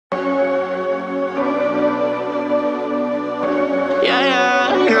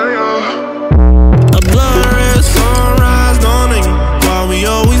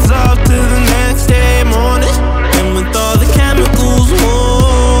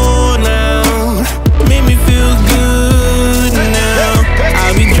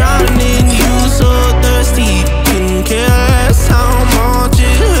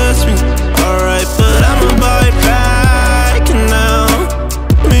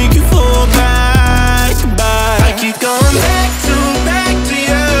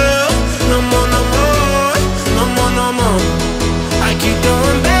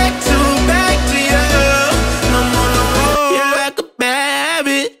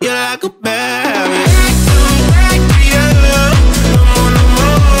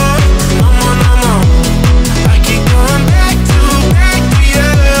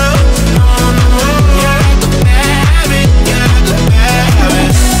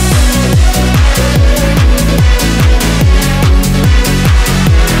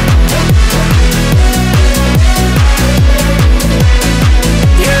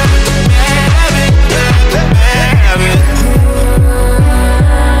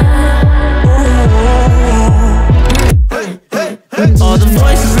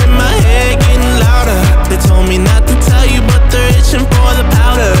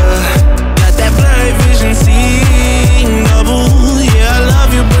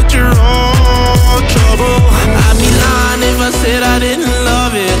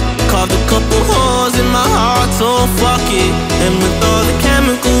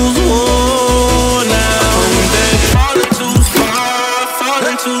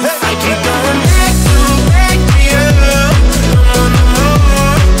to. I keep going back to you. No more,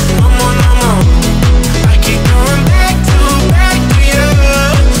 no more, no more. I keep going back to you.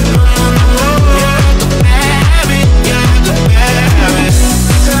 No more, no more. You're like a bad habit, you're like a bad habit.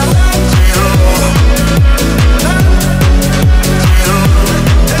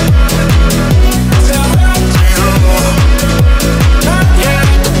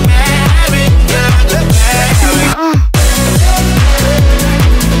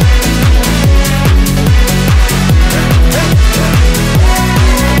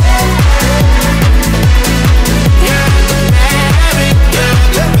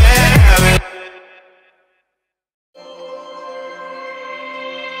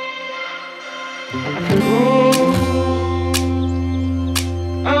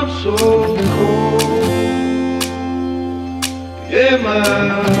 I'm so cold, yeah, my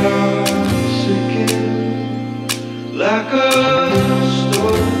heart's sinking like a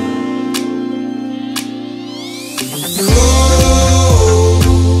storm. Cold,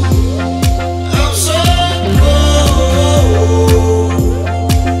 I'm so cold,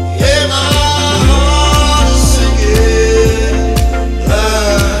 yeah, my heart's sinking like a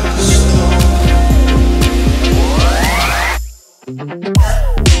storm.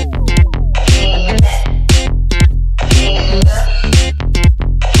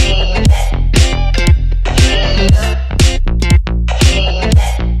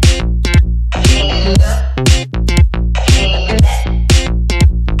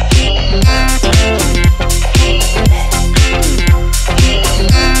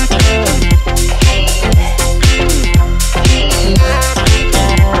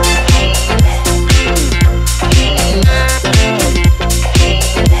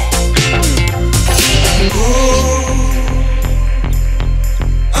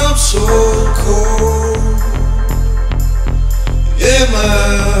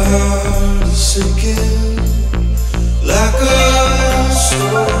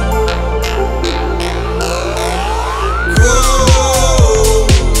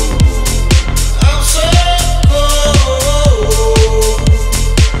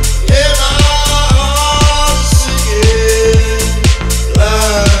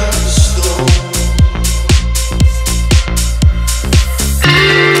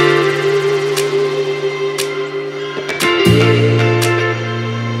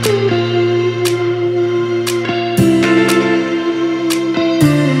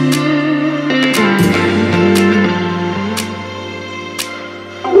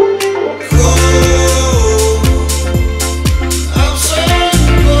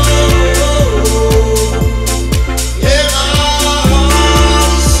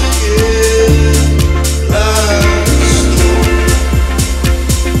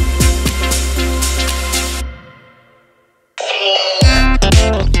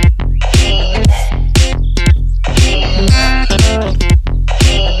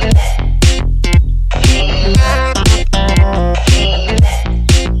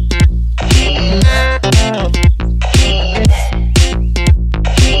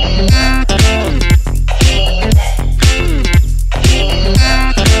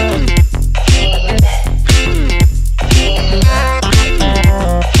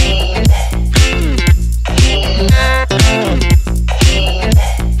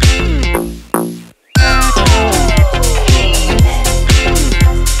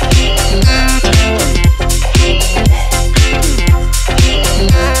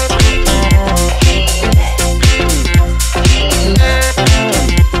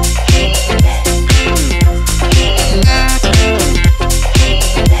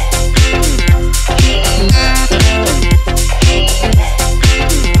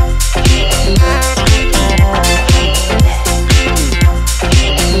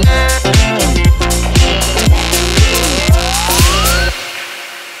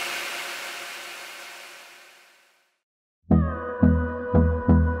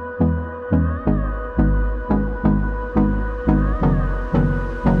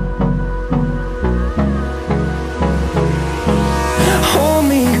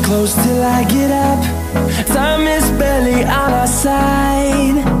 close till I get up. Time is barely on our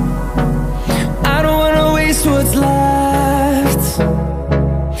side. I don't wanna waste what's left.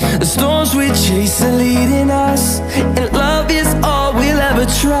 The storms we chase are leading us, and love is all we'll ever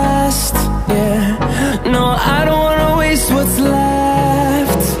trust. Yeah, no, I don't wanna waste what's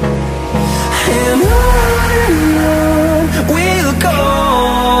left. And on we'll go,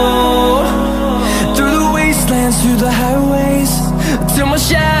 through the wastelands, through the highways, till my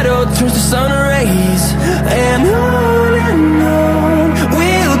shadow turns to sun rays. And on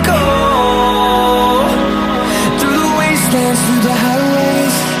we'll go, through the wastelands, through the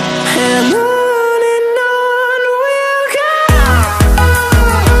highways,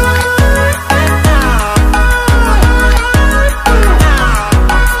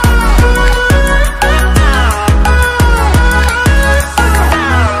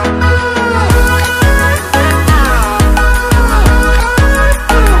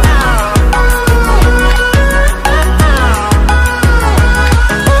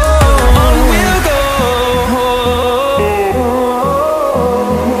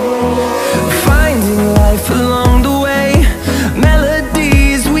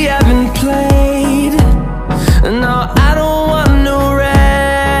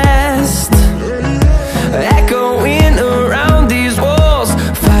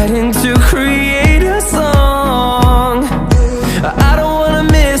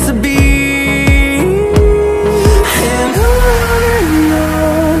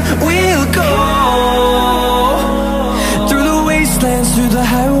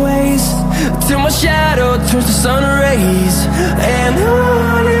 highways, till my shadow turns to sun rays. And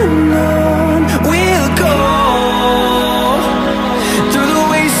on we'll go, through the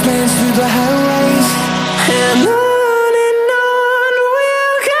wastelands, through the highways. And on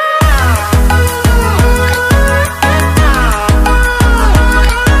we'll go.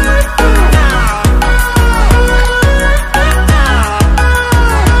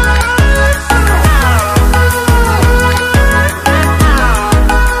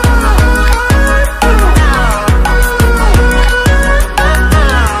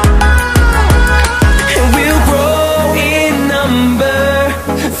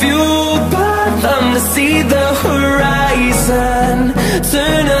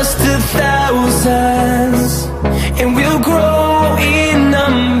 Turn us to thousands, and we'll grow in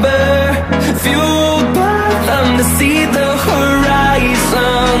number, fueled by them to see the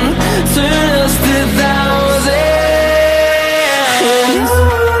horizon. Turn us to thousands, and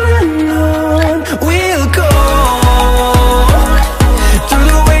on we'll go, through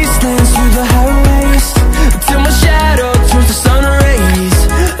the wastelands, through the highways, till my shadow turns to sun rays.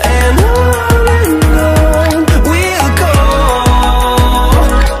 And on we'll go,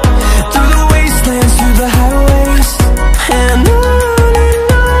 through the wastelands, through the highways. And on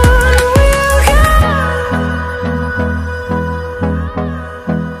we'll go.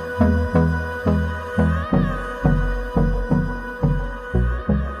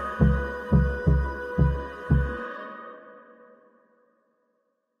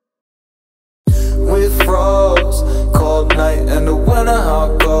 With frogs, cold night and the winter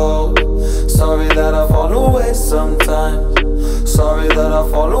hot cold. Sorry that I fall away sometimes. Sorry that I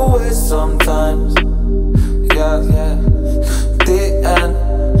fall away sometimes. Yeah, yeah. The end,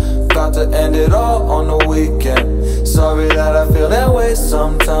 got to end it all on the weekend. Sorry that I feel that way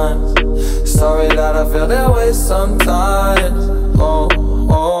sometimes. Sorry that I feel that way sometimes. Oh,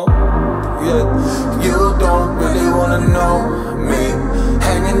 oh, yeah. You don't really wanna know me,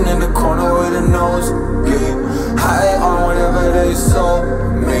 hanging in the corner with a nosebleed, high on whatever they sold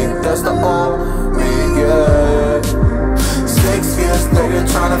me. That's the old me, yeah. 6 years later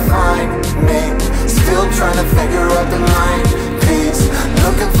trying to find me, still trying to figure out the line piece,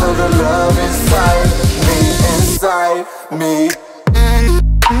 looking for the love inside me, inside me.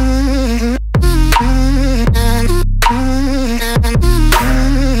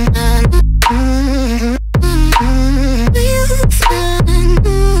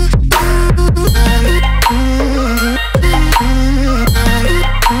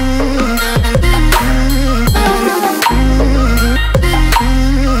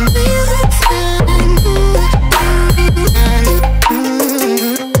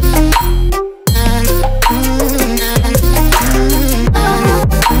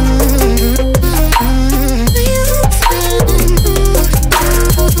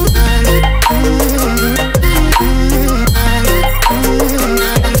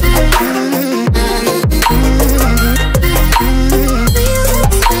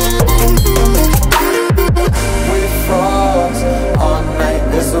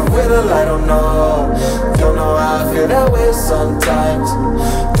 Sometimes,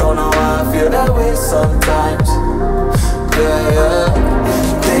 don't know why I feel that way sometimes. Yeah, yeah.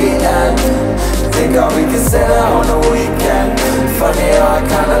 The end, think all we can say that on the weekend. Funny how I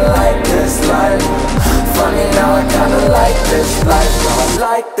kinda like this life. Funny now I kinda like this life. I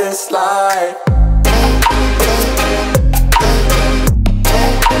like this life.